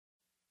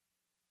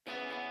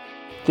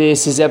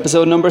This is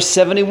episode number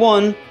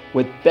 71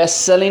 with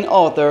best-selling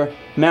author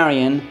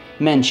Marian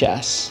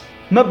Menchas.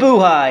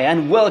 Mabuhay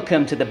and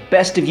welcome to the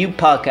Best of You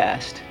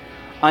podcast.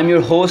 I'm your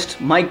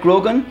host Mike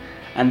Grogan,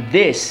 and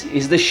this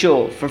is the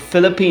show for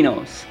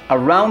Filipinos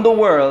around the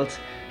world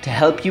to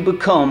help you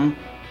become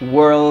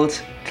world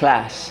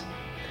class.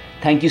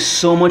 Thank you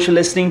so much for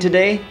listening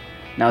today.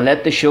 Now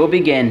let the show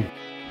begin.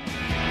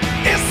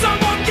 Is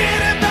someone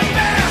getting the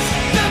best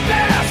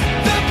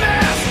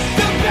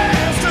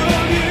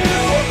of you?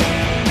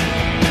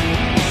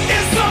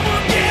 Is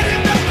someone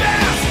getting the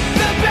best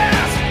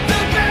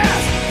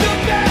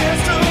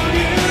of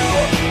you?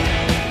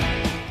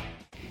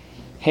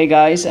 Hey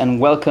guys, and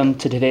welcome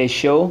to today's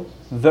show.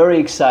 Very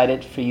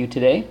excited for you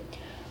today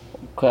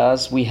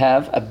because we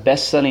have a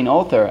best-selling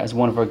author as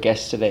one of our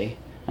guests today.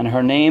 And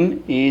her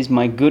name is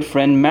my good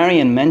friend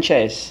Marian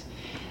Menchas.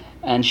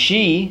 And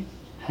she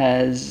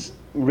has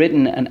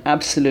written an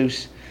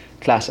absolute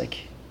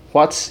classic.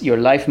 What's Your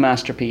Life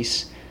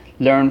Masterpiece?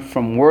 Learn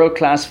from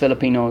world-class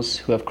Filipinos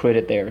who have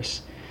created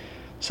theirs.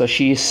 So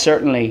she is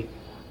certainly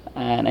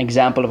an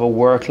example of a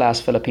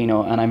world-class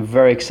Filipino, and I'm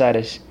very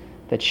excited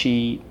that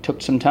she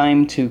took some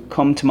time to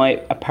come to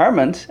my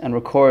apartment and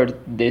record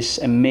this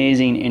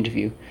amazing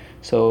interview.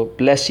 So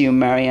bless you,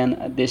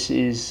 Marian. This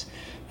is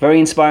very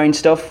inspiring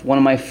stuff. One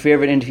of my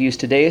favorite interviews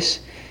to date.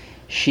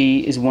 She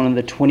is one of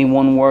the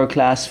 21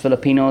 world-class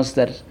Filipinos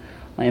that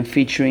I am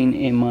featuring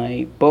in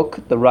my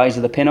book, The Rise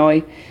of the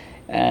Pinoy.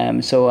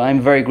 So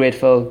I'm very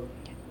grateful.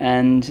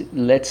 And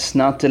let's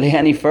not delay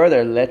any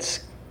further.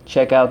 Let's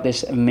check out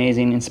this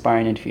amazing,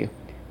 inspiring interview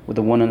with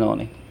the one and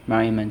only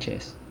Marian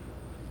Menchas.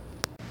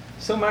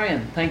 So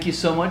Marian, thank you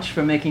so much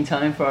for making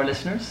time for our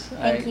listeners.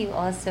 Thank you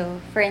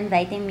also for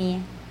inviting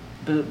me.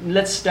 But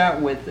let's start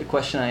with a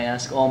question I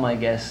ask all my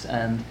guests,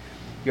 and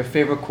your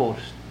favorite quote.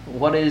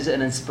 What is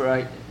an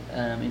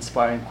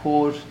inspiring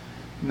quote,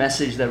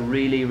 message that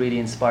really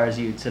inspires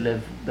you to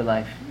live the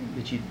life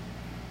that you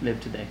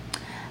live today?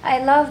 I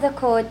love the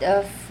quote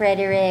of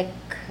Frederick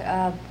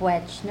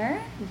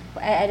Buechner.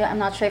 I'm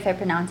not sure if I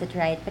pronounce it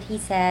right, but he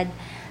said,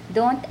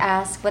 "Don't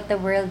ask what the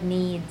world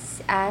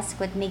needs. Ask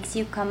what makes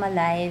you come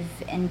alive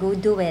and go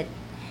do it.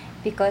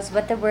 Because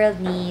what the world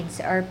needs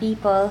are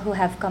people who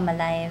have come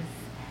alive."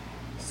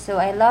 So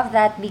I love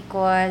that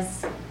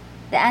because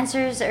the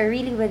answers are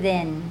really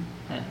within.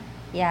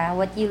 Yeah,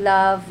 what you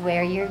love,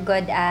 where you're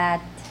good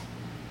at,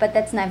 but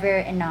that's never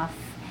enough.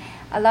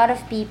 A lot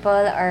of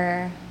people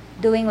are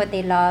doing what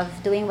they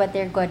love, doing what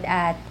they're good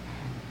at,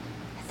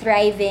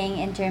 thriving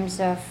in terms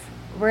of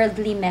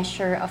worldly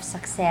measure of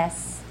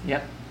success.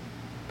 Yep.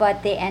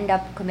 But they end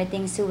up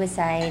committing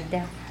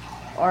suicide,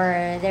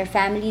 or their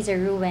families are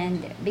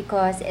ruined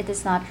because it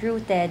is not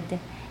rooted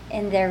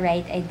in their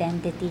right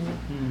identity,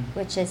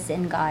 which is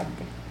in God.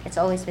 It's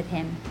always with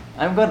Him.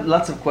 I've got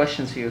lots of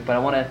questions for you, but I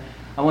want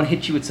to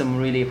hit you with some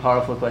really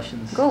powerful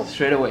questions. Go.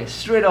 Straight away,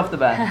 straight off the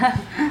bat.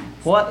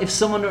 What if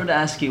someone were to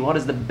ask you, what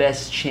is the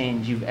best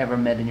change you've ever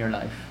made in your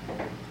life?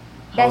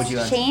 How would you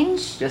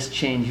answer? Best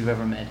change you've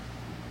ever made?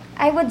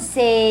 I would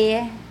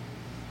say,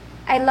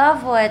 I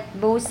love what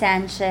Bo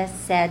Sanchez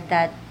said,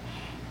 that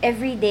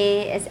every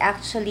day is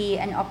actually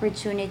an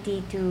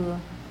opportunity to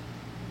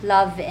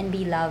love and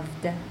be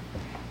loved.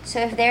 So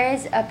if there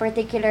is a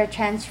particular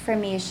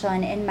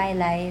transformation in my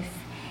life,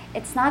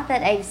 it's not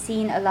that I've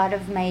seen a lot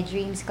of my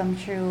dreams come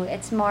true.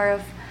 It's more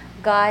of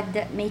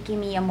God making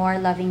me a more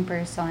loving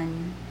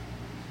person.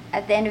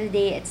 At the end of the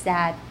day, it's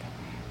that.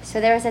 So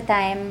there was a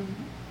time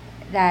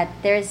that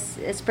there's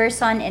this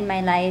person in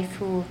my life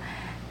who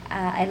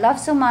I love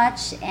so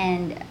much,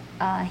 and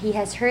he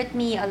has hurt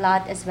me a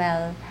lot as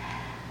well.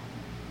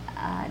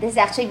 This is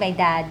actually my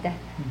dad.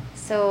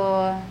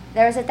 So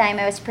there was a time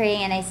I was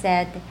praying and I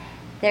said,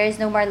 there is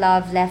no more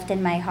love left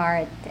in my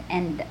heart,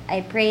 and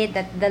I prayed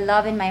that the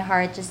love in my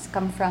heart just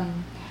come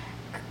from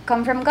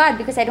God,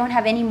 because I don't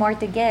have any more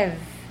to give.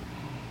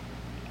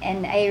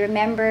 And I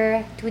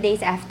remember 2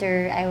 days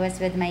after I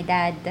was with my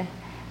dad,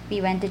 we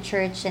went to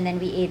church and then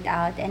we ate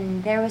out,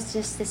 and there was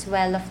just this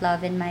well of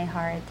love in my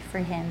heart for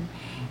him.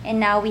 And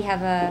now we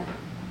have a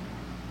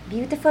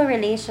beautiful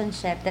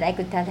relationship that I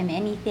could tell him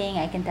anything.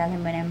 I can tell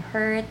him when I'm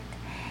hurt.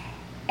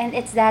 And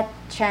it's that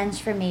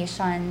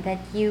transformation that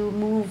you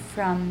move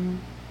from,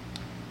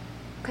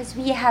 because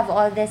we have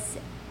all this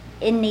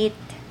innate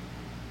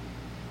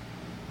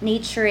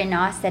nature in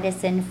us that is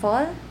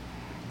sinful.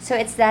 So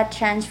it's that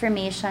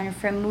transformation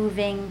from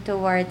moving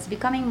towards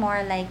becoming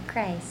more like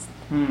Christ.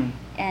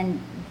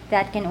 And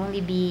that can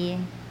only be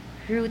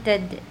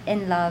rooted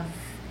in love.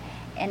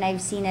 And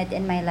I've seen it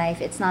in my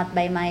life. It's not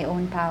by my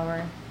own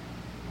power.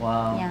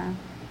 Wow. Yeah.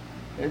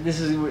 This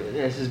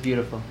is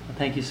beautiful.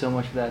 Thank you so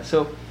much for that.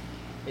 So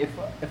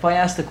if I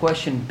ask the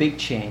question big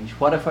change,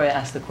 what if I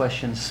ask the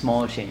question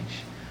small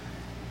change?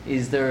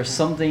 Is there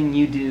something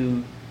you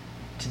do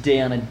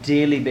today on a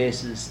daily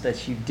basis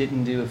that you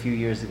didn't do a few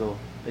years ago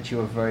that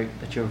you're very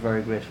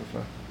grateful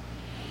for?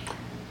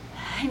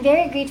 I'm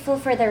very grateful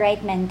for the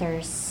right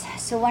mentors.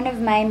 So one of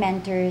my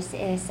mentors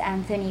is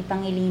Anthony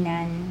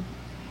Pangilinan,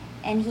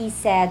 and he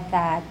said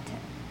that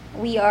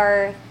we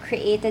are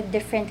created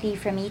differently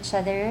from each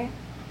other,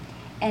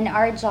 and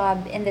our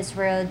job in this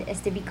world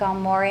is to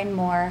become more and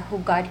more who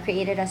God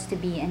created us to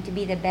be and to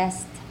be the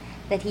best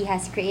that He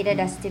has created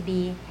us to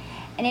be.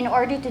 And in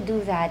order to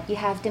do that, you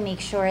have to make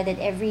sure that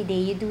every day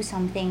you do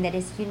something that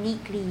is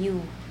uniquely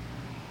you.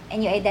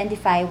 And you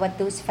identify what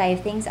those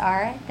 5 things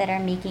are that are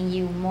making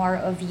you more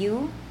of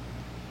you.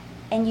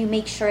 And you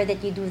make sure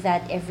that you do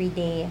that every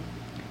day.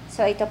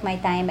 So I took my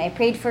time, I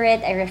prayed for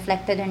it, I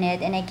reflected on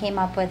it, and I came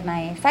up with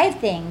my 5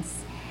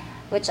 things,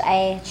 which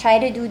I try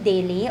to do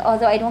daily,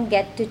 although I don't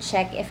get to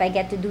check if I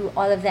get to do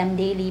all of them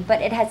daily,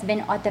 but it has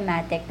been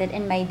automatic that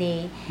in my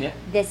day,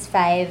 these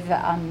 5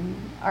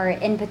 are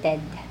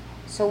inputted.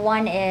 So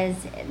one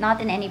is,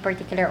 not in any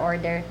particular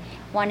order,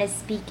 one is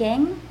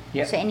speaking,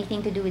 so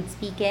anything to do with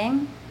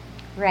speaking,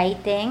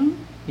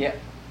 writing,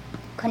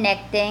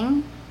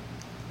 connecting,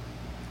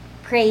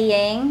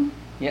 praying,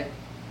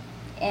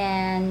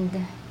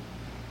 and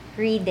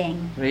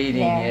reading.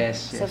 Reading, there.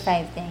 yes. So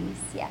 5 things,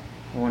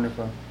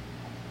 Wonderful.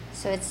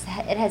 So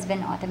it has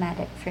been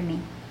automatic for me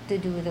to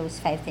do those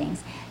 5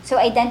 things. So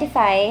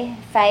identify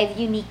 5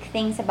 unique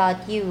things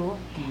about you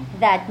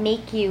that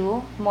make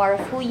you more of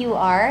who you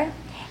are,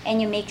 and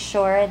you make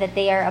sure that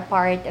they are a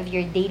part of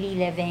your daily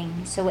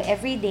living. So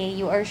every day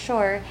you are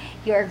sure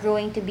you are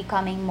growing to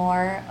becoming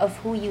more of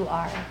who you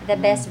are, the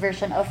best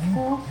version of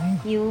who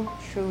you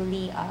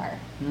truly are.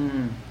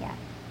 Yeah.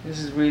 This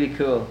is really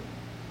cool.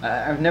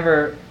 I've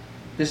never.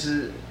 This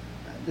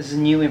is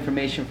new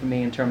information for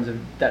me in terms of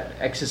that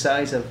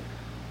exercise of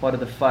what are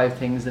the 5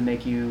 things that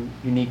make you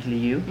uniquely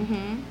you.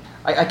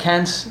 I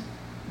can't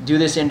do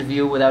this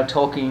interview without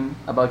talking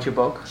about your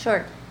book.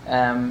 Sure.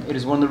 It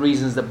is one of the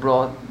reasons that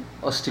brought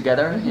us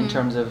together in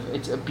terms of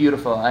it's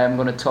beautiful. I am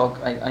going to talk.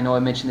 I know I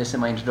mentioned this in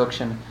my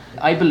introduction.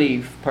 I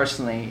believe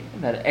personally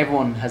that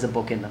everyone has a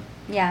book in them.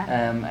 Yeah.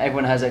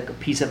 Everyone has a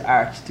piece of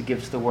art to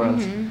give to the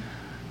world.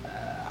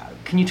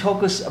 Can you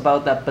talk us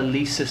about that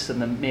belief system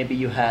that maybe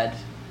you had,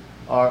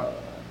 or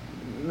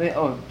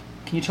can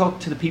you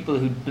talk to the people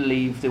who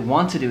believe they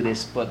want to do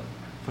this, but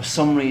for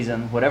some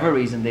reason, whatever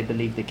reason, they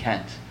believe they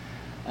can't?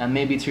 And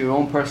maybe through your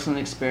own personal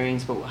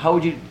experience, but how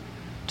would you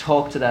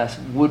talk to that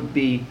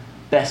would-be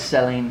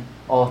best-selling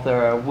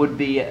author or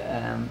would-be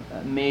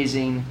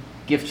amazing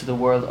gift to the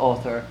world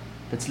author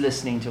that's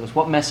listening to us?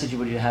 What message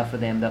would you have for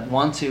them that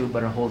want to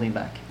but are holding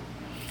back?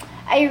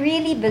 I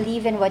really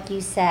believe in what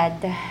you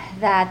said,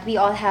 that we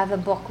all have a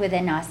book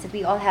within us, that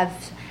we all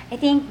have, I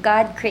think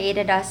God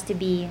created us to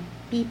be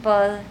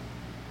people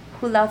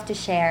who love to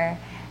share.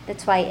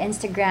 That's why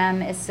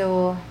Instagram is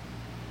so,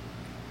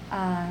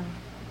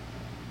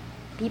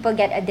 people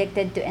get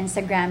addicted to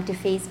Instagram, to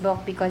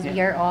Facebook, because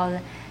we are all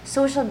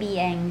social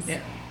beings.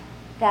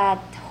 That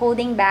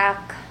holding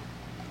back,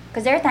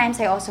 because there are times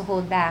I also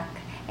hold back,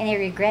 and I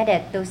regret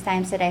it, those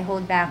times that I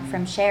hold back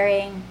from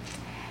sharing.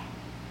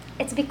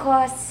 It's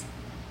because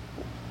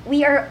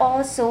we are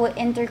all so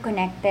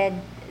interconnected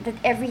that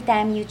every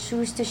time you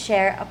choose to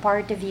share a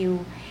part of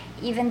you,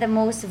 even the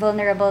most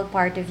vulnerable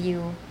part of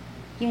you,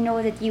 you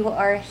know that you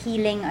are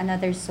healing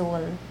another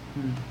soul.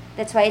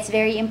 That's why it's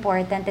very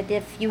important that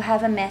if you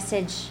have a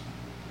message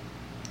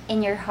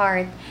in your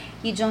heart,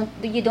 you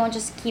don't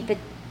just keep it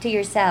to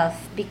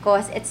yourself,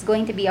 because it's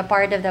going to be a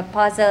part of the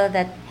puzzle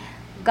that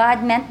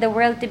God meant the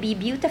world to be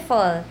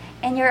beautiful,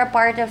 and you're a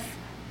part of.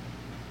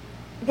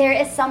 There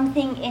is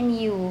something in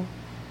you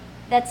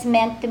that's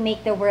meant to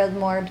make the world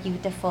more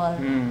beautiful.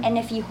 And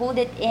if you hold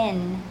it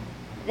in,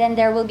 then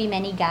there will be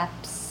many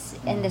gaps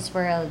in this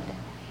world.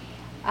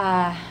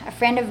 A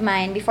friend of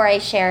mine, before I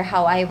share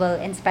how I will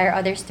inspire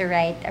others to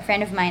write, a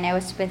friend of mine, I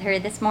was with her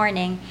this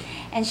morning,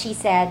 and she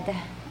said,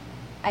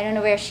 I don't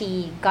know where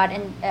she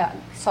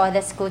saw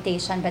this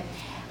quotation, but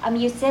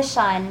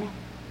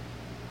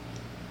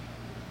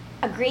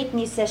a great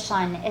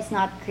musician is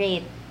not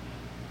great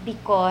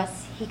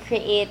because he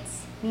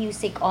creates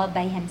music all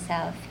by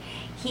himself.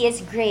 He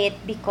is great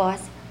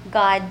because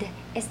God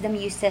is the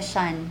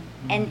musician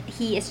and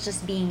he is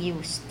just being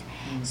used.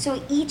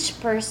 So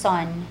each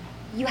person,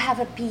 you have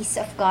a piece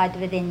of God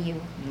within you,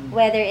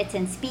 whether it's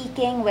in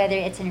speaking, whether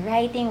it's in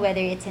writing,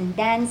 whether it's in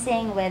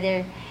dancing,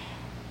 whether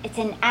it's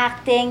in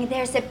acting.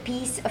 There's a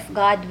piece of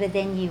God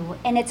within you,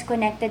 and it's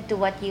connected to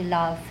what you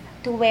love,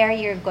 to where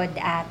you're good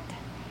at.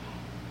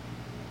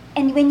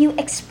 And when you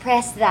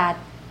express that,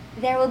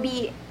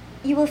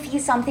 you will feel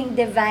something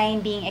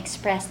divine being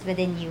expressed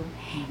within you.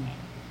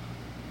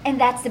 And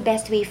that's the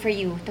best way for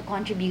you to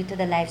contribute to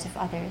the lives of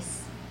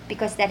others,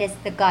 because that is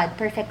the God,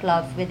 perfect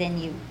love within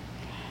you.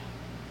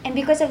 And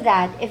because of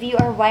that, if you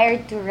are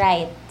wired to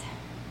write,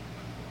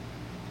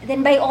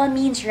 then by all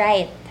means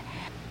write.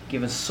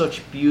 Given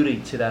such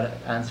beauty to that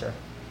answer.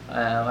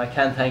 I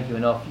can't thank you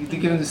enough. You've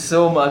given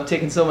so much. I've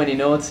taken so many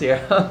notes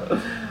here.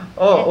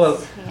 I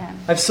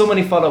have so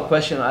many follow-up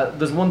questions.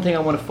 There's one thing I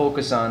want to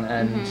focus on,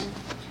 and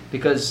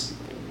because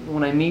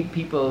when I meet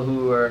people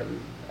who are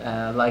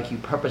like you,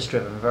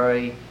 purpose-driven,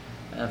 very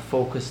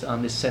focused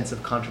on this sense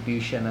of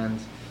contribution and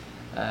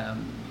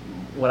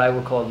what I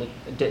would call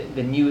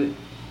the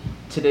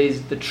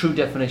true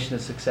definition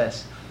of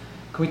success.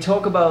 Can we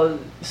talk about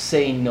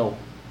saying no?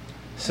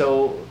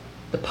 So,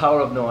 the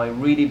power of no. I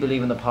really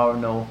believe in the power of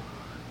no.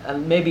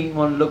 And maybe you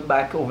want to look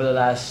back over the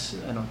last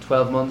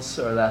 12 months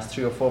or the last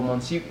 3 or 4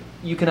 months.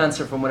 You can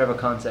answer from whatever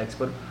context,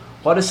 but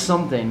what is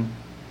something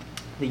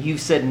that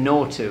you've said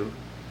no to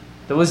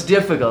that was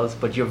difficult,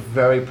 but you're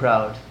very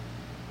proud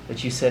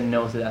that you said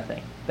no to that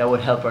thing? That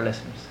would help our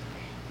listeners.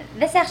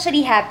 This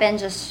actually happened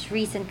just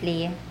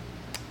recently.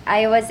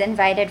 I was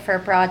invited for a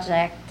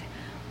project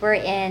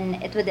wherein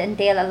it would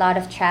entail a lot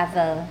of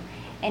travel.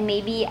 And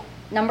maybe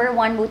number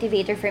one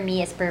motivator for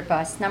me is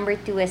purpose. Number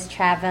two is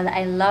travel.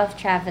 I love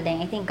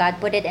traveling. I think God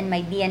put it in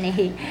my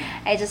DNA.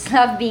 I just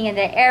love being in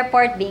the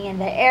airport, being in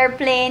the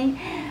airplane.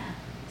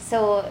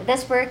 So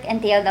this work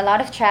entailed a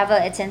lot of travel.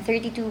 It's in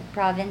 32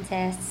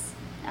 provinces.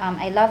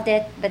 I loved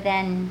it, but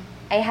then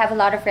I have a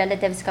lot of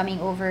relatives coming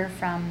over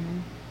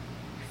from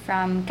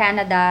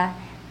Canada,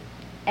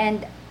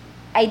 and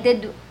I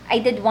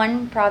did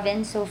one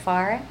province so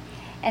far,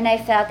 and I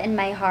felt in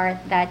my heart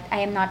that I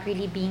am not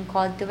really being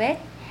called to it.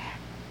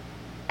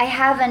 I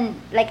have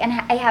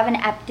an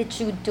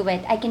aptitude to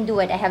it. I can do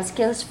it. I have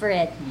skills for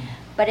it,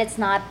 but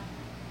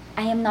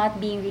I am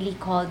not being really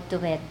called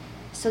to it.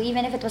 So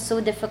even if it was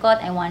so difficult,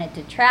 I wanted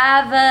to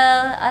travel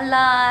a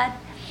lot.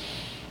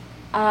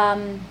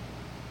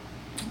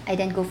 I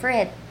didn't go for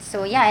it.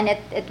 So yeah, and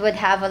it would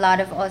have a lot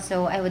of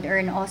also, I would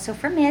earn also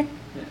from it.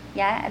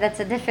 Yeah, that's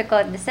a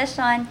difficult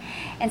decision.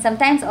 And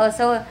sometimes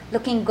also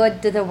looking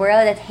good to the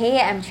world that,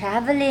 hey, I'm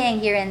traveling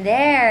here and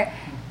there.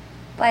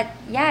 But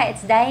yeah,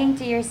 it's dying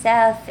to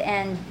yourself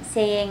and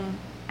saying,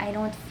 I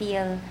don't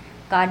feel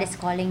God is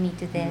calling me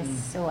to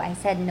this. So I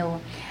said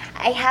no.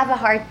 I have a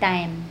hard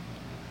time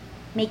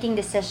making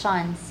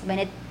decisions when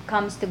it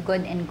comes to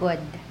good and good.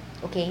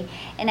 Okay?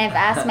 And I've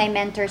asked my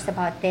mentors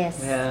about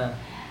this. Yeah.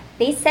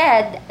 They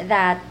said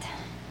that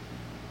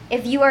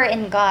if you are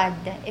in God,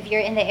 if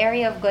you're in the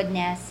area of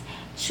goodness,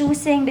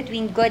 choosing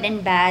between good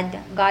and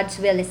bad, God's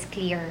will is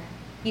clear.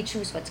 You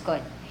choose what's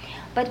good.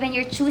 But when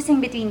you're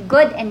choosing between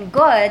good and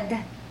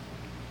good,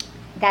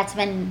 that's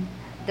when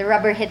the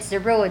rubber hits the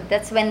road.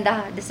 That's when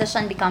the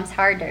decision becomes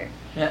harder.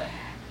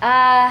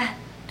 Yeah.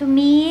 To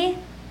me,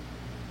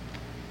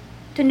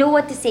 to know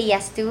what to say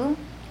yes to,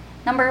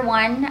 number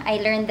one, I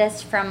learned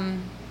this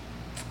from,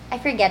 I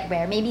forget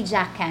where, maybe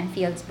Jack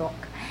Canfield's book.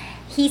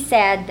 He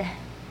said,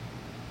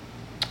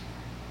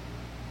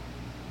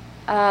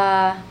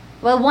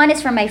 one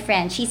is from my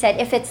friend. She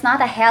said, if it's not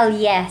a hell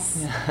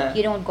yes,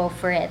 you don't go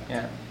for it.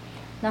 Yeah.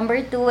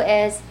 Number two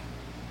is,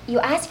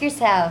 you ask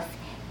yourself,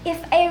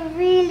 if I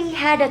really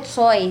had a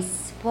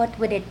choice, what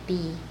would it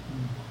be?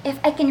 If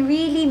I can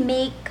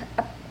really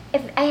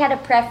if I had a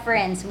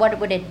preference, what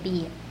would it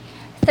be?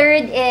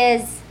 Third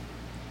is,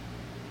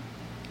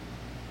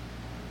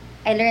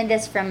 I learned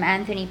this from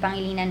Anthony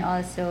Pangilinan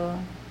also,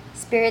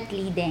 spirit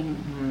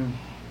leading.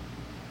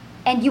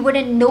 And you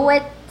wouldn't know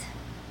it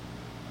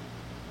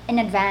in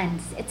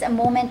advance. It's a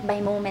moment by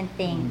moment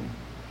thing.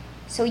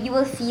 So you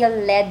will feel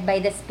led by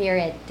the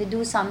Spirit to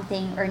do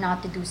something or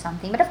not to do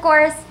something. But of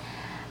course,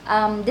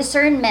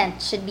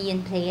 discernment should be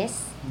in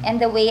place.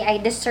 And the way I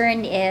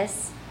discern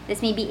is,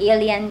 this may be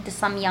alien to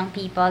some young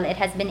people. It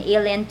has been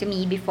alien to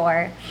me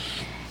before.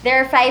 There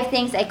are 5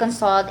 things I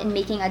consult in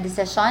making a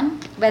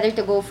decision, whether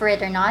to go for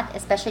it or not,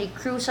 especially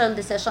crucial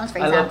decisions. For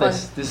example, I love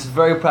this. This is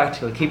very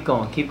practical. Keep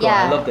going.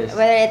 yeah, I love this.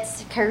 Whether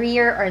it's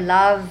career or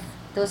love,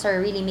 those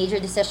are really major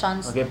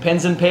decisions. Okay,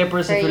 pens and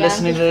papers. For If you're young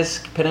listening to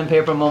this, pen and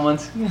paper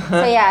moment.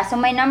 So yeah, so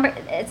my number,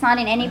 it's not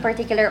in any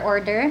particular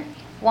order.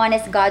 1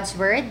 is God's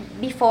Word.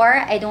 Before,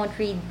 I don't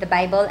read the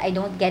Bible. I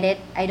don't get it.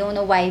 I don't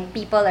know why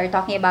people are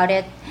talking about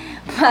it.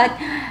 But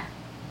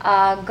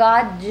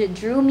God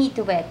drew me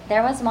to it.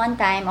 There was one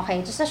time,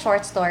 okay, just a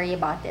short story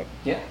about it.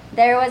 Yeah.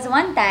 There was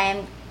one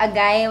time, a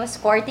guy was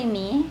courting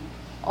me,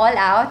 all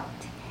out.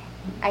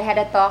 I had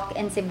a talk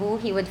in Cebu.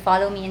 He would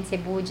follow me in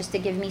Cebu just to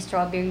give me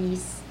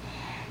strawberries.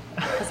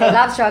 Because I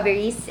love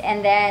strawberries.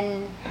 And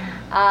then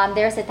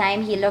there was a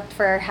time he looked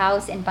for a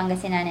house in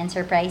Pangasinan and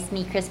surprised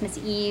me Christmas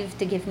Eve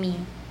to give me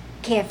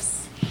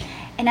gifts.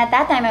 And at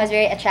that time, I was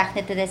very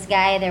attracted to this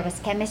guy. There was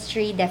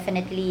chemistry,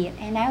 definitely.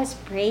 And I was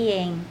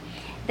praying.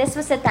 This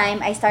was the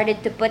time I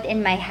started to put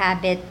in my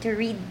habit to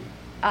read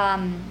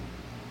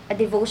a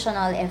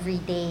devotional every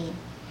day.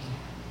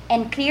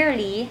 And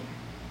clearly,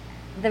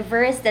 the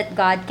verse that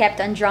God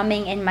kept on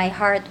drumming in my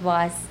heart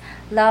was,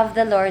 love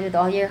the Lord with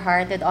all your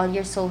heart, with all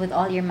your soul, with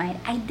all your mind.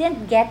 I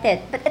didn't get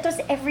it, but it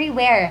was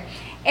everywhere.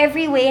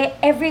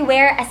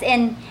 Everywhere, as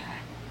in,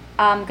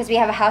 because we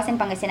have a house in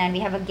Pangasinan,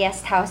 we have a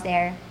guest house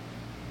there.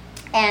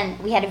 And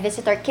we had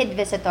a kid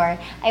visitor.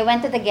 I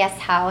went to the guest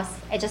house.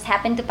 I just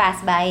happened to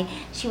pass by.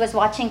 She was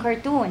watching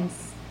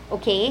cartoons.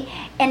 Okay?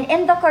 And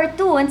in the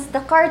cartoons, the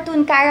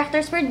cartoon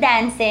characters were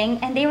dancing.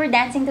 And they were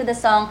dancing to the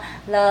song,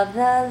 love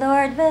the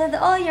Lord with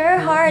all your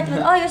heart, with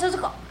all your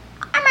soul.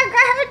 Oh my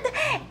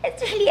God!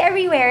 It's really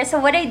everywhere. So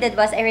what I did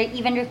was, I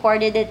even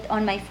recorded it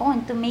on my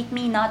phone to make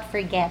me not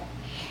forget.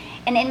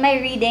 And in my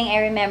reading,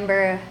 I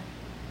remember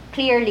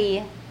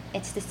clearly,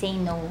 it's to say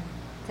no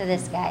to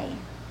this guy.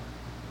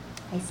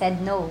 I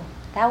said no.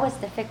 That was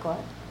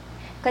difficult.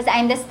 Because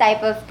I'm this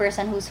type of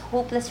person who's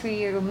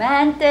hopelessly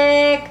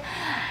romantic.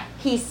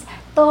 He's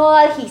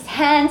tall, he's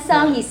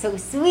handsome, he's so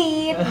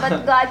sweet.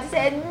 But God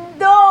said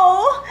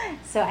no.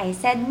 So I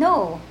said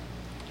no.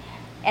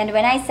 And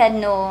when I said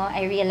no,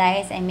 I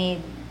realized I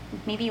made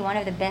maybe one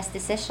of the best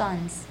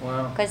decisions.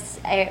 Wow. Because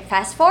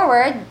fast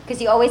forward,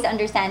 because you always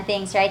understand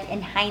things, right?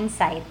 In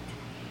hindsight.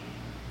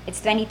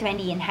 It's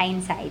 2020 in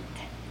hindsight.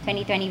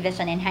 2020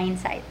 vision in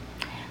hindsight.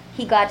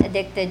 He got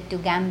addicted to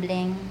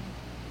gambling.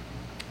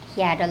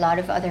 He had a lot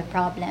of other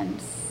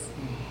problems.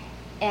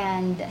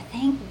 And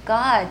thank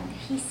God,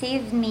 he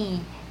saved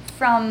me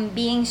from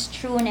being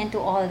strewn into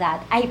all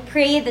that. I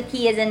pray that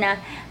he is in a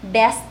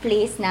best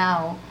place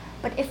now.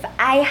 But if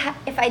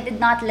I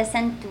did not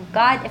listen to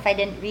God, if I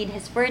didn't read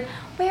his word,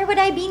 where would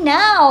I be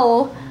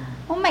now?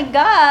 Oh my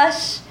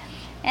gosh.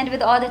 And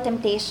with all the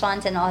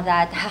temptations and all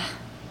that,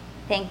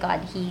 thank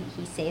God he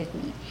saved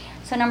me.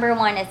 So number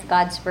 1 is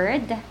God's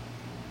word.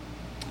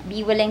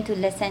 Be willing to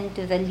listen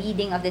to the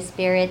leading of the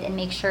Spirit and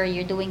make sure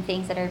you're doing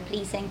things that are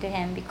pleasing to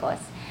him, because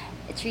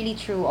it's really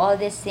true. All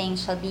these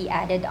things shall be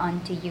added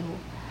unto you.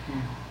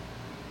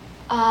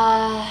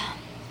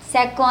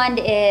 Second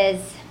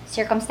is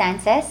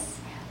circumstances.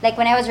 Like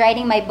when I was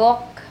writing my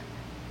book,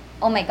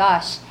 oh my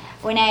gosh.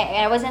 When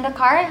I was in the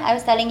car, I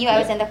was telling you, I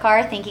was in the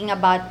car thinking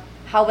about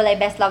how will I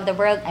best love the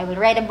world. I will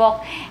write a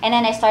book. And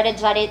then I started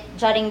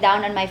jotting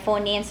down on my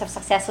phone names of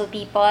successful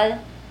people.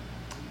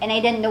 And I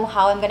didn't know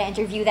how I'm going to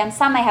interview them.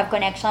 Some I have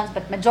connections,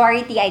 but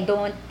majority I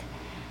don't.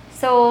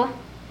 So,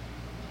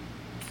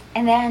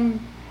 and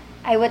then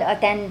I would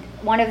attend,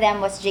 one of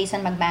them was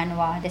Jason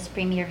Magbanwa, this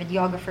premier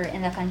videographer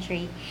in the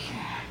country.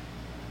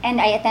 And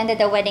I attended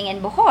the wedding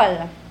in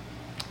Bohol.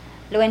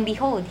 Lo and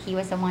behold, he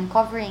was the one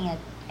covering it.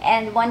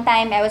 And one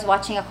time I was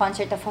watching a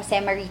concert of Jose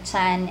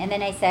Marichan, and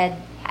then I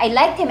said, I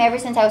liked him ever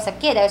since I was a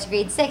kid. I was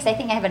grade 6. I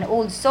think I have an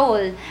old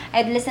soul.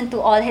 I'd listened to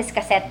all his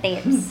cassette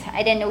tapes.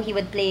 I didn't know he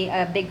would play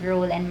a big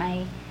role in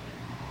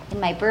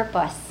my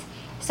purpose.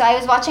 So I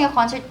was watching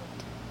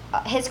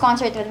his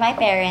concert with my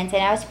parents,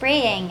 and I was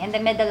praying. In the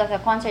middle of the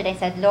concert, I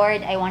said,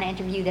 Lord, I want to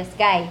interview this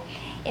guy.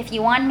 If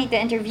you want me to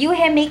interview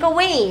him, make a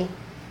way.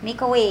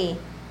 Make a way.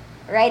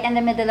 Right in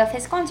the middle of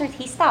his concert,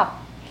 he stopped.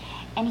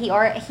 And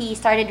he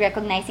started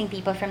recognizing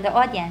people from the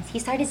audience. He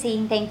started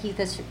saying thank you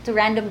to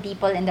random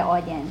people in the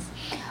audience.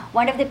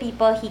 One of the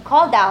people he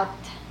called out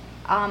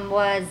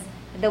was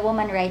the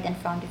woman right in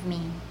front of me,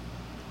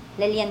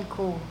 Lillian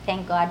Koo.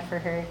 Thank God for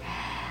her.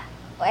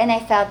 And I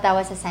felt that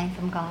was a sign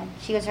from God.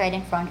 She was right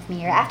in front of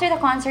me. After the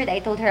concert, I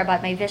told her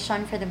about my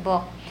vision for the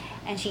book.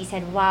 And she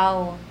said,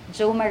 wow,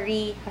 Jose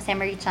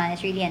Marie Chan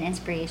is really an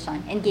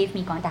inspiration, and gave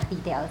me contact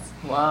details.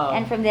 Wow.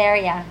 And from there,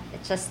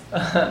 it just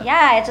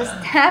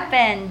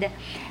happened.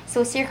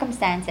 So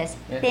circumstances,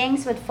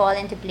 things would fall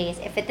into place.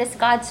 If it is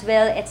God's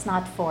will, it's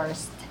not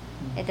forced.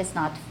 It is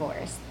not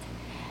forced.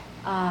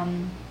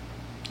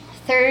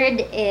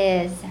 Third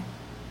is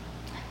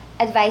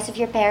advice of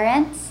your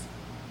parents.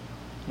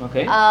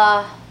 Okay.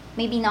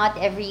 Maybe not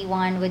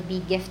everyone would be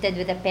gifted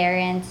with a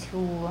parents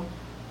who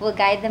will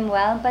guide them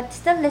well, but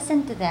still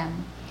listen to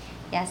them.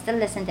 Yeah, still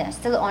listen to them,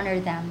 still honor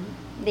them.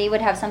 They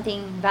would have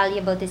something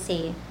valuable to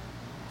say.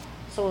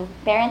 So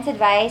parents'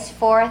 advice.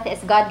 Fourth is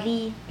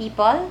godly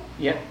people.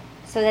 Yeah.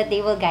 So that they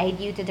will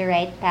guide you to the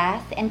right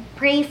path. And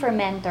pray for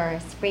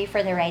mentors. Pray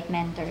for the right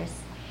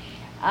mentors.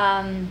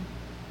 And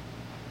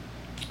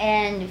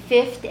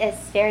fifth is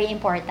very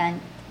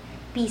important,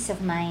 peace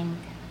of mind.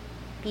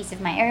 Peace of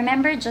mind. I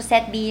remember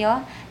Josette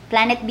Bio,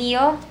 Planet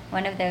Bio,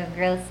 one of the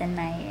girls in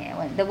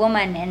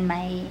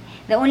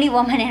the only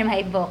woman in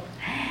my book.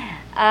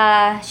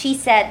 She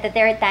said that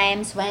there are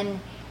times when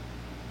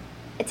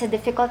it's a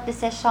difficult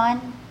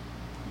decision,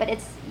 but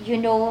it's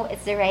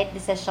the right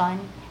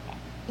decision.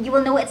 You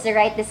will know it's the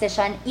right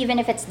decision even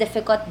if it's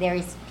difficult. There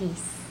is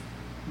peace.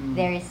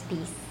 There is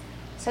peace.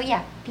 So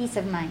peace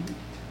of mind.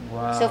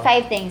 Wow. So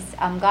 5 things: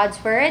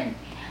 God's word,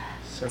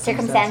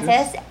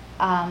 circumstances,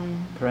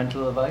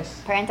 parental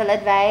advice,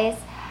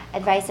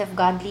 advice of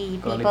godly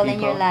people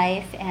in your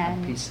life,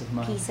 and peace of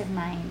mind. Peace of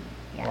mind.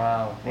 Yeah.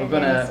 Wow. We're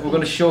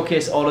gonna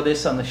showcase all of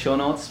this on the show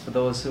notes for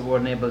those who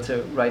weren't able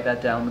to write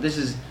that down. But this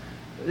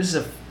is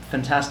a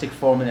fantastic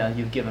formula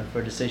you've given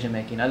for decision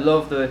making. I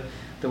love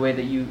the way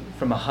that you,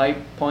 from a high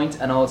point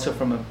and also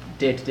from a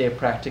day-to-day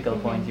practical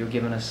point, you're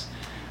giving us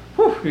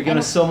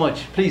so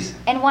much. Please.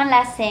 And one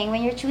last thing,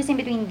 when you're choosing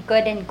between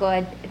good and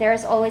good,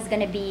 there's always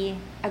going to be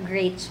a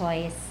great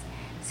choice.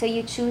 So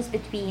you choose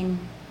between,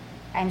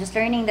 I'm just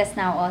learning this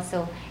now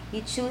also,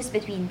 you choose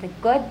between the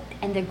good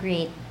and the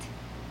great.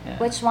 Yeah.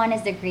 Which one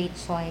is the great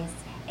choice?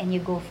 And you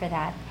go for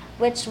that.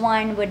 Which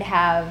one would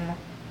have,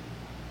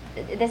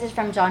 this is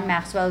from John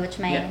Maxwell, which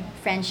my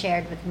friend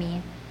shared with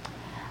me.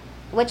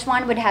 Which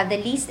one would have the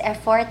least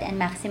effort and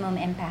maximum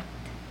impact?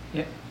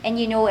 Yeah. And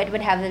it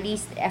would have the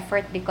least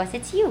effort because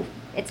it's you.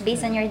 It's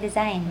based on your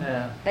design.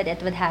 Yeah. But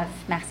it would have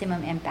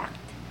maximum impact.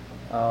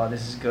 Oh,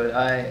 this is good.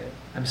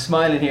 I'm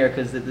smiling here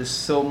because there's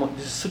so much.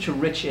 This is such a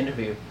rich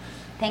interview.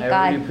 Thank I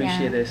God. really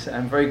appreciate this.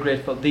 I'm very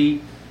grateful.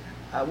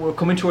 we're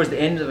coming towards the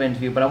end of the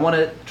interview, but I want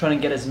to try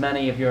and get as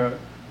many of your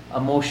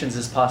emotions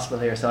as possible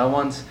here. So I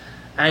want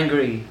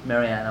angry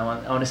Marianne. I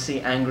want to see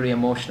angry,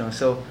 emotional.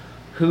 So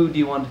who do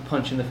you want to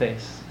punch in the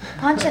face?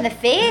 Punch in the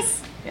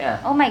face?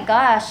 Yeah. Oh my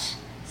gosh.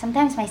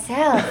 Sometimes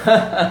myself.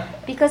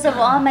 Because of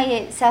all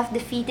my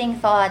self-defeating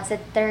thoughts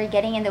that are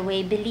getting in the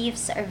way,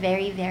 beliefs are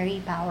very,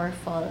 very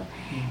powerful.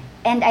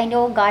 And I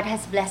know God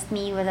has blessed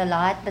me with a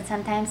lot, but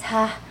sometimes,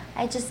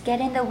 I just get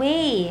in the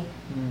way.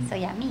 So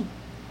yeah, me.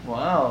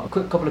 Wow.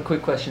 Couple of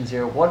quick questions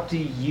here. What do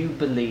you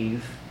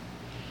believe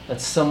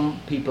that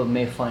some people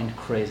may find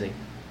crazy?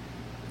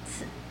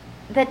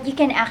 That you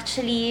can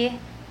actually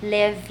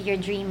live your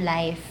dream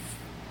life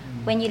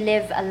when you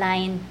live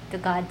aligned to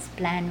God's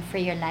plan for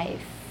your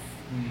life.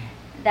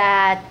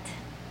 That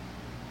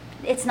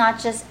it's not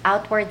just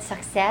outward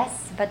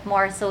success, but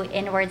more so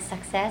inward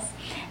success.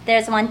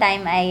 There's one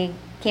time I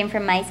came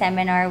from my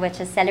seminar, which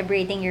is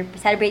celebrate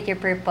your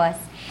purpose.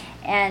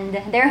 And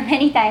there are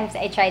many times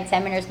I tried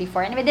seminars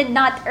before and we did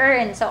not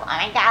earn. So, oh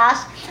my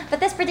gosh. But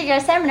this particular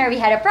seminar, we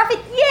had a profit.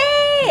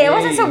 Yay! It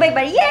wasn't so big,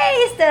 but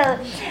yay still.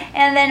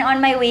 And then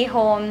on my way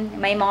home,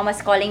 my mom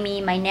was calling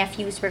me. My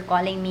nephews were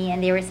calling me.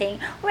 And they were saying,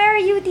 where are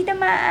you, Tita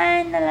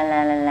Maan? La, la,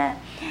 la, la, la.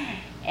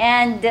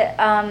 And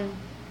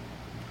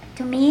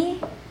to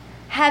me,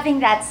 having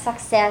that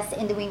success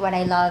in doing what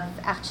I love,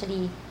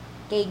 actually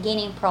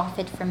gaining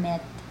profit from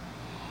it,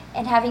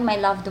 and having my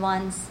loved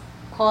ones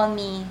call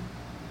me,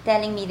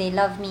 telling me they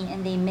love me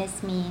and they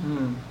miss me.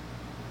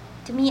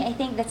 To me, I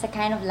think that's a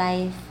kind of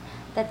life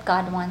that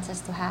God wants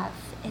us to have.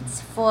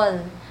 It's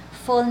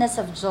fullness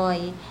of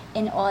joy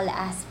in all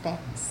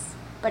aspects.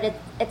 But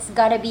it's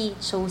gotta be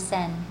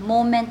chosen.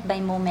 Moment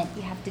by moment,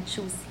 you have to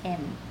choose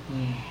Him.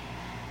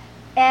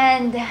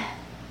 And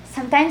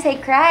sometimes I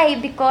cry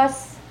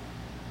because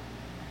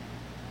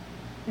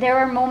there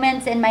were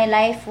moments in my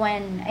life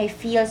when I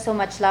feel so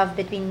much love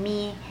between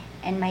me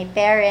and my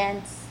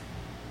parents,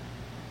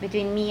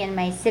 between me and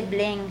my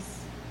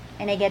siblings,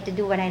 and I get to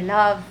do what I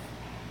love,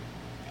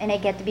 and I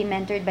get to be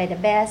mentored by the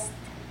best.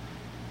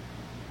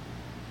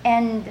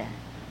 And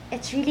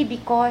it's really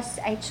because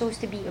I chose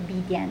to be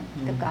obedient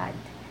to God,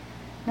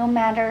 no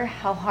matter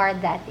how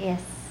hard that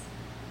is.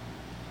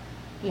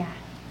 Yeah,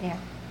 there.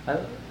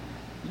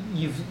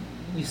 You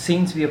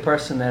seem to be a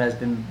person that has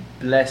been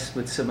blessed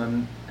with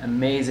some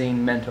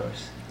amazing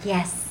mentors.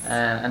 Yes.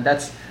 And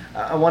that's,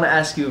 I want to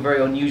ask you a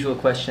very unusual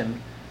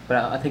question, but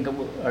I think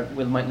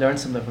we might learn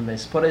something from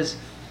this. What is,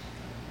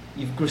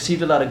 you've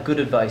received a lot of good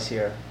advice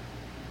here,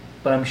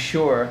 but I'm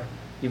sure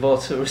you've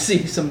also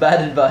received some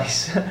bad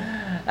advice.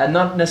 And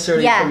not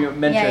necessarily from your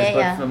mentors,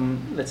 but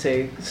from, let's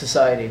say,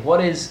 society. What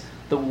is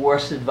the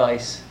worst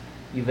advice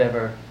you've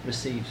ever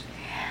received?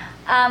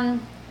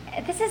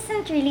 This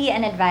isn't really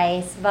an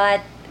advice,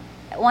 but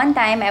one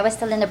time I was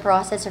still in the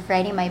process of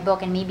writing my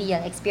book, and maybe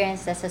you'll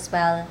experience this as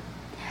well.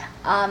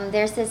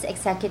 There's this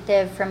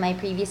executive from my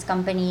previous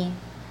company.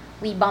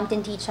 We bumped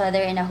into each other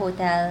in a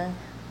hotel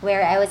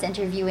where I was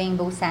interviewing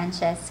Bo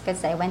Sanchez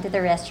because I went to the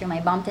restroom.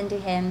 I bumped into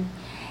him,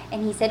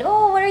 and he said,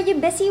 "Oh, what are you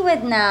busy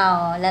with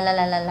now?" La la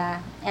la la la.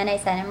 And I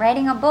said, "I'm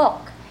writing a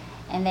book."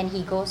 And then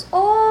he goes,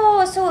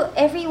 "Oh, so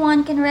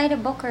everyone can write a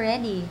book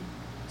already."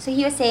 So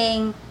he was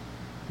saying,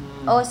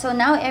 "Oh, so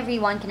now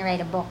everyone can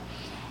write a book."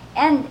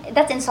 And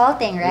that's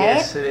insulting,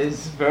 right? Yes, it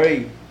is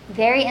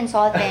very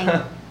insulting.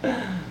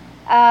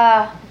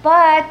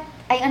 But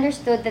I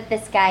understood that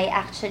this guy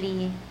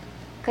actually,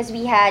 because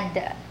we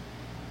had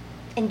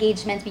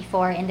engagements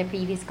before in the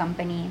previous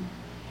company,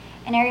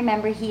 and I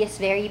remember he is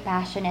very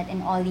passionate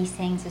in all these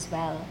things as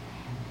well,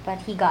 but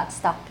he got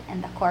stuck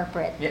in the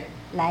corporate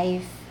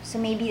life. So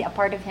maybe a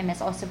part of him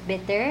is also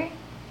bitter.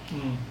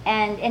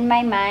 And in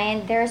my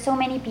mind, there are so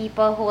many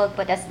people who will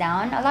put us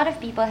down. A lot of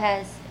people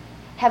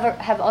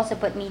have also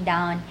put me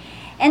down.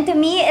 And to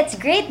me, it's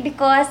great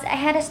because I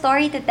had a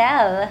story to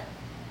tell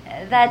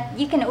that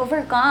you can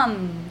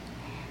overcome.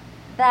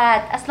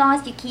 That as long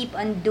as you keep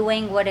on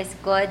doing what is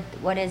good,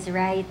 what is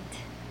right,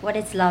 what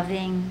is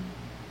loving,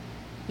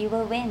 you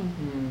will win.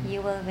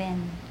 You will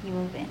win. You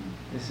will win.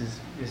 This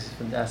is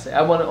fantastic.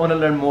 I want to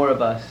learn more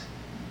about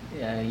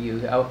you.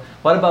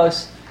 What about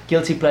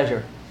guilty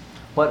pleasure?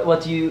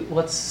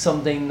 What's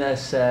something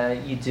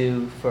that you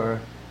do for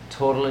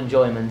total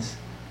enjoyment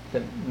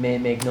that may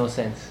make no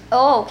sense?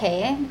 Oh,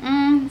 okay.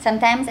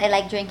 Sometimes I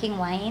like drinking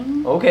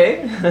wine.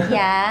 Okay.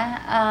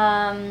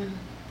 Yeah.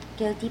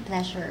 Guilty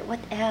pleasure. What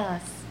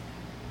else?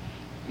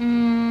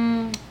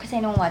 Because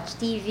I don't watch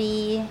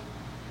TV.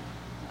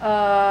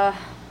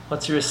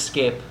 What's your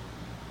escape?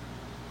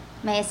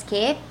 My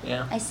escape?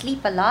 Yeah. I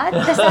sleep a lot.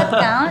 Does that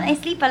count? I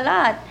sleep a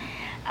lot.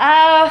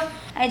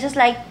 I just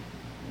like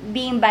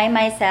being by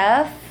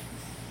myself.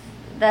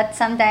 That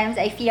sometimes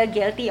I feel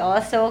guilty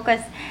also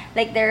because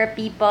like there are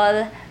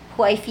people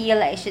who I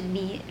feel I should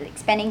be like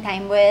spending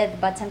time with,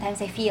 but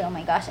sometimes I feel, oh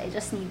my gosh, I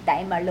just need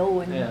time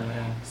alone. Yeah.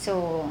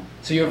 So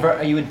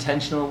Are you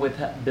intentional with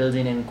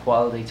building in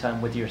quality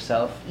time with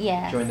yourself?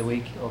 Yes. During the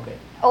week? Okay.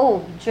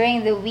 Oh,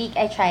 during the week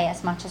I try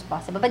as much as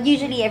possible, but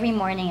usually every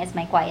morning is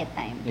my quiet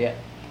time. Yeah.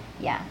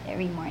 Yeah,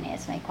 every morning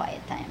is my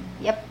quiet time.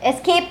 Yep.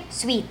 Escape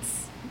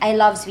sweets. I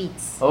love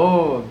sweets.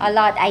 Oh. A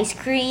lot. Ice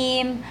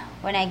cream.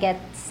 When I get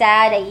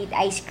sad, I eat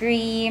ice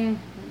cream.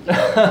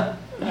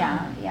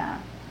 Yeah.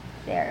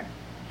 There.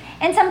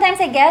 And sometimes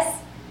I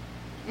guess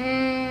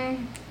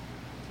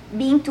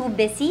being too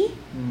busy.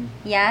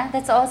 Yeah,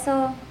 that's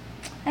also,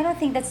 I don't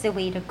think that's the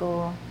way to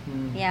go.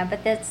 Yeah,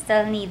 but that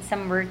still needs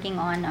some working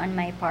on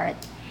my part.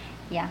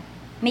 Yeah.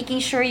 Making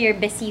sure you're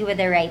busy with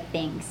the right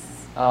things.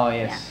 Oh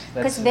yes.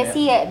 Because That's-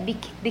 busy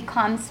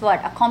becomes what?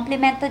 A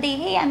compliment today.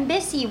 Hey, I'm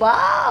busy.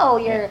 Wow,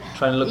 you're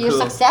Trying to look you're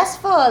cool.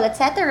 successful,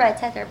 etc.,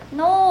 etc.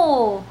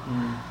 No.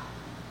 Mm.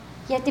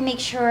 You have to make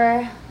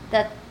sure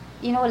that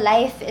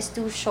life is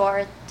too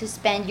short to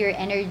spend your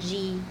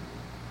energy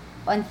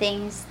on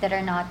things that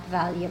are not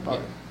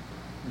valuable.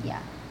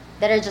 Yeah.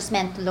 That are just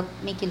meant to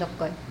make you look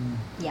good.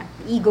 Yeah.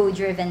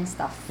 Ego-driven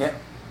stuff. Yeah.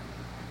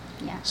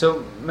 Yeah.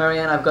 So,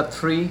 Marianne, I've got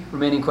 3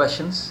 remaining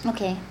questions.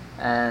 Okay.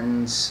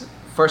 And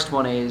first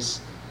one is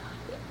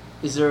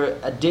there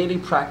a daily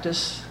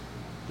practice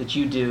that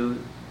you do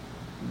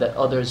that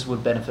others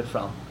would benefit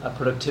from? A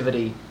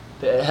productivity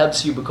that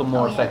helps you become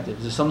more Oh, yeah. effective?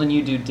 Is there something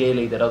you do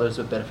daily that others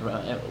would benefit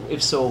from?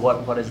 If so,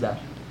 what is that?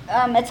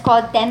 It's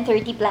called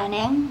 10-30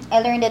 planning. I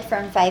learned it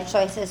from 5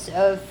 choices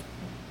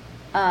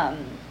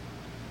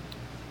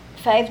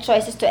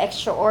to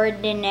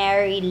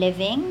extraordinary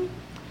living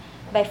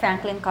by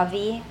Franklin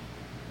Covey.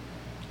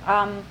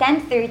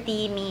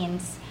 10-30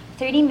 means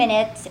 10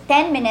 minutes at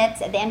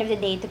the end of the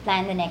day to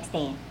plan the next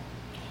day.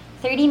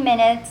 30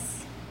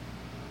 minutes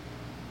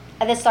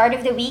at the start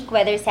of the week,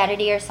 whether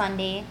Saturday or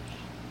Sunday,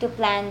 to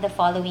plan the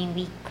following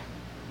week.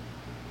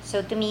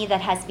 So to me,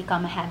 that has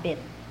become a habit.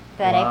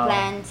 That Wow. I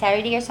plan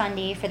Saturday or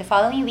Sunday for the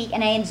following week,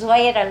 and I enjoy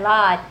it a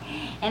lot.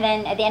 And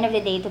then at the end of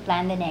the day, to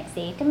plan the next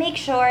day, to make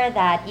sure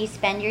that you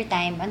spend your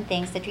time on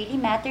things that really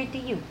matter to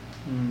you.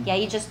 Yeah,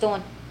 you just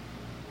don't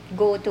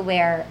go to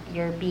where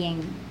you're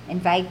being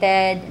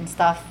invited and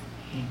stuff.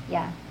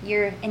 Yeah,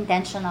 you're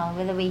intentional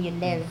with the way you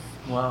live.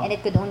 Wow. And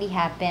it could only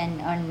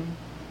happen on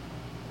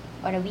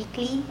a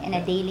weekly and a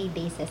daily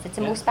basis. It's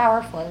the Yeah. most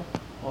powerful.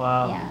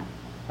 Wow. Yeah.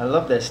 I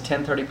love this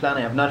 10:30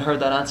 planning. I've not heard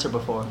that answer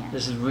before. Yeah.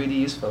 This is really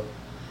useful.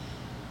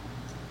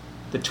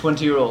 The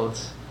 20-year-old,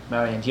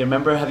 Marianne, do you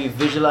remember, have you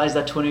visualized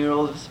that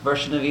 20-year-old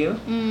version of you?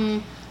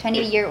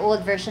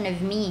 20-year-old version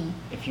of me.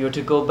 If you were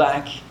to go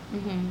back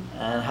Mm-hmm.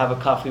 and have a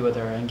coffee with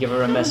her and give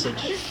her a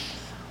message,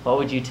 what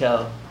would you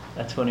tell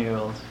that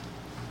 20-year-old?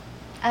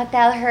 I'll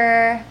tell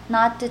her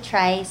not to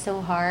try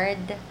so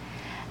hard.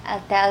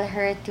 I'll tell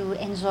her to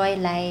enjoy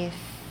life.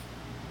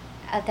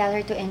 I'll tell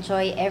her to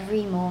enjoy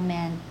every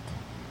moment.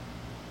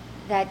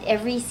 That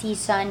every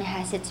season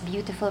has its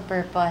beautiful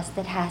purpose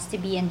that has to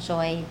be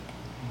enjoyed.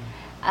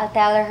 I'll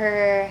tell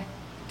her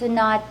to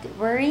not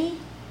worry.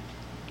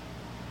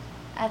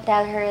 I'll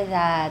tell her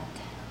that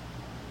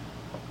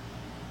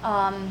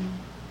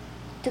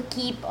to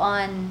keep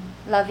on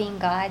loving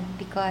God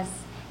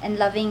and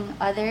loving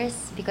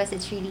others because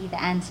it's really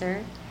the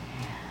answer.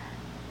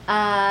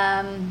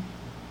 I'll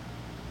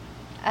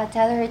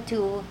tell her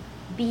to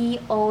be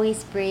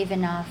always brave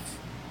enough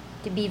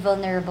to be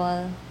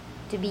vulnerable,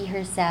 to be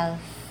herself,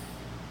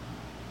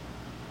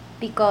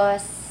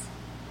 because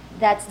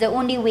that's the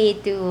only way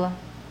to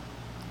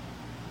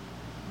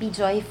be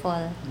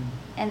joyful,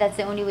 and that's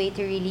the only way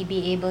to really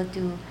be able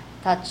to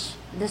touch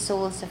the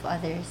souls of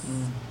others,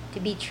 to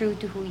be true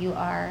to who you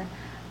are,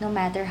 no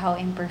matter how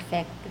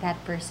imperfect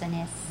that person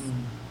is.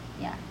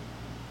 Yeah.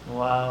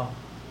 Wow.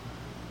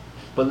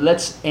 But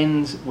let's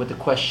end with the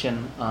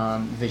question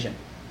on vision.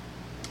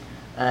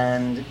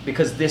 And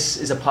because this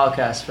is a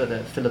podcast for the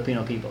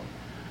Filipino people,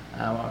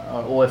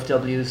 our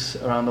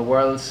OFWs around the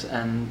world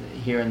and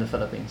here in the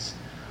Philippines,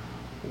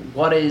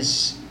 what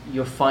is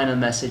your final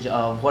message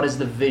of what is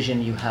the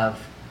vision you have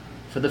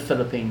for the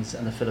Philippines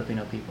and the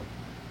Filipino people?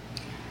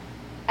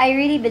 I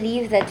really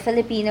believe that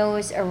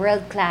Filipinos are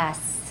world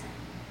class,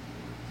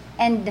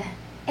 and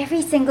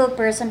every single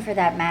person for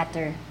that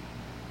matter.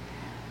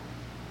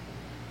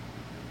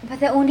 But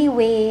the only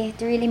way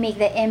to really make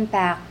the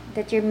impact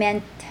that you're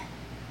meant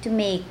to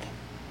make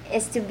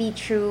is to be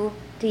true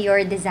to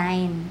your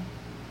design.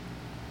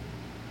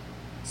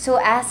 So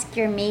ask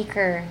your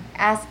maker,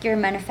 ask your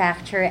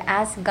manufacturer,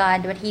 ask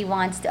God what He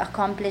wants to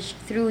accomplish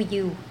through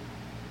you.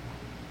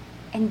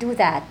 And do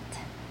that.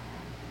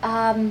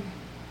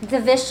 The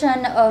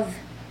vision of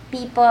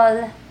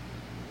people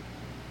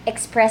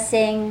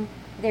expressing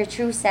their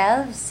true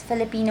selves,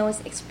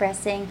 Filipinos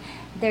expressing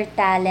their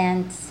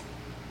talents,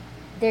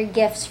 their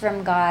gifts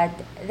from God,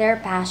 their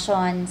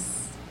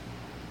passions.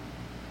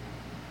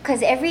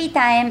 Because every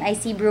time I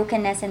see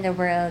brokenness in the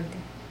world,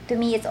 to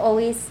me it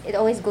always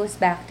goes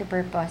back to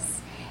purpose.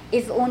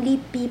 If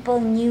only people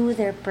knew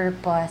their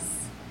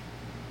purpose,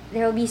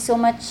 there will be so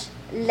much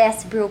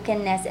less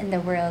brokenness in the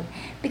world.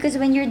 Because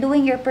when you're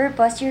doing your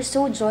purpose, you're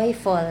so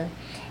joyful.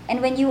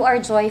 And when you are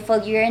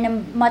joyful, you're in a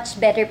much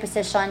better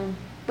position.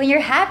 When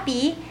you're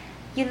happy,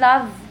 you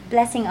love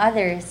blessing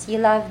others. You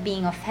love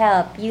being of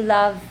help.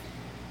 You're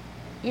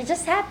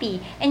just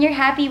happy. And you're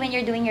happy when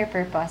you're doing your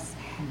purpose.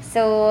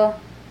 So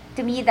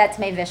to me, that's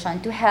my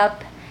vision, to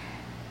help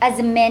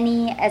as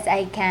many as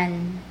I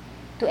can,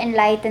 to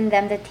enlighten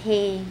them that,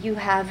 hey, you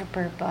have a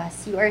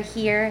purpose. You are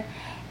here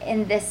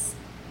in this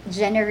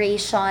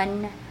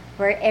generation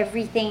where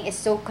everything is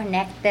so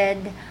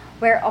connected,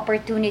 where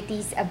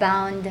opportunities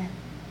abound,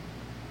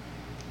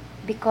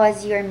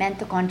 because you're meant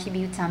to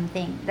contribute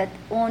something that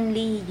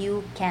only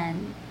you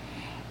can,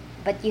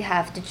 but you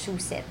have to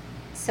choose it.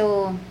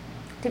 So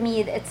to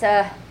me, it's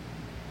a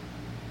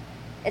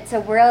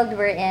world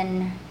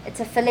wherein, it's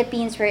a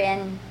Philippines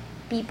wherein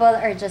people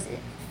are just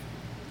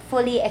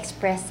fully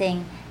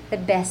expressing the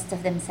best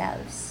of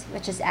themselves,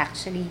 which is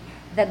actually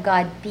the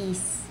God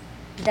piece,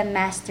 the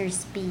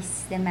master's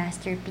piece, the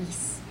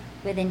masterpiece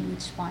within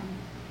each one.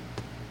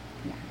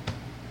 Yeah.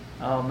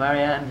 Oh,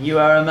 Marianne, you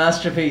are a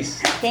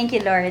masterpiece. Thank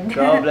you, Lord.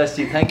 God bless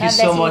you. Thank you God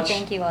so bless you. much.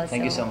 Thank you also.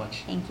 Thank you so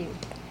much. Thank you.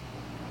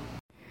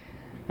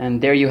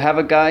 And there you have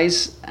it,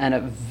 guys, and a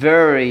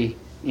very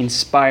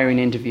inspiring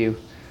interview.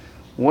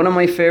 One of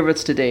my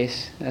favorites to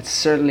date. That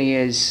certainly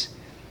is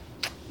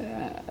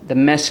the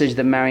message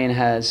that Marianne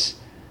has,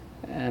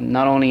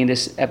 not only in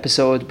this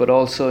episode, but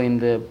also in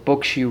the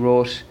book she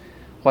wrote,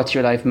 What's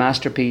Your Life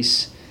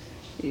Masterpiece.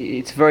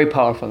 It's very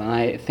powerful, and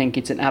I think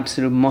it's an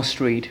absolute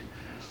must-read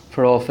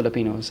for all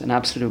Filipinos, an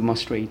absolute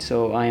must-read.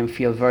 So I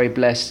feel very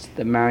blessed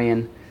that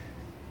Marianne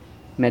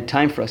made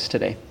time for us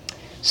today.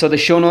 So the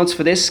show notes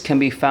for this can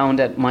be found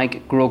at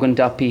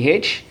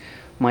mikegrogan.ph.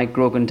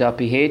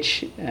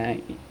 mikegrogan.ph.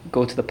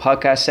 Go to the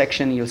podcast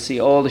section. You'll see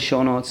all the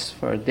show notes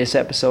for this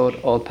episode,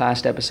 all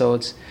past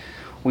episodes.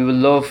 We would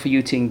love for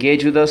you to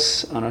engage with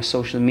us on our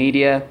social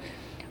media,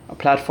 our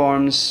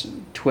platforms,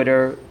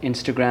 Twitter,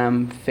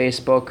 Instagram,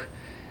 Facebook.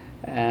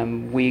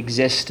 We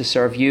exist to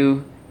serve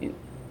you.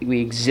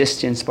 We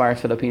exist to inspire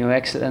Filipino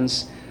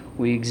excellence.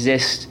 We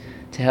exist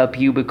to help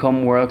you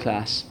become world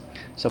class.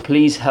 So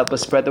please help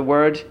us spread the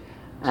word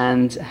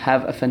and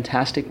have a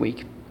fantastic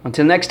week.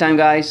 Until next time,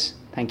 guys,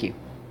 thank you.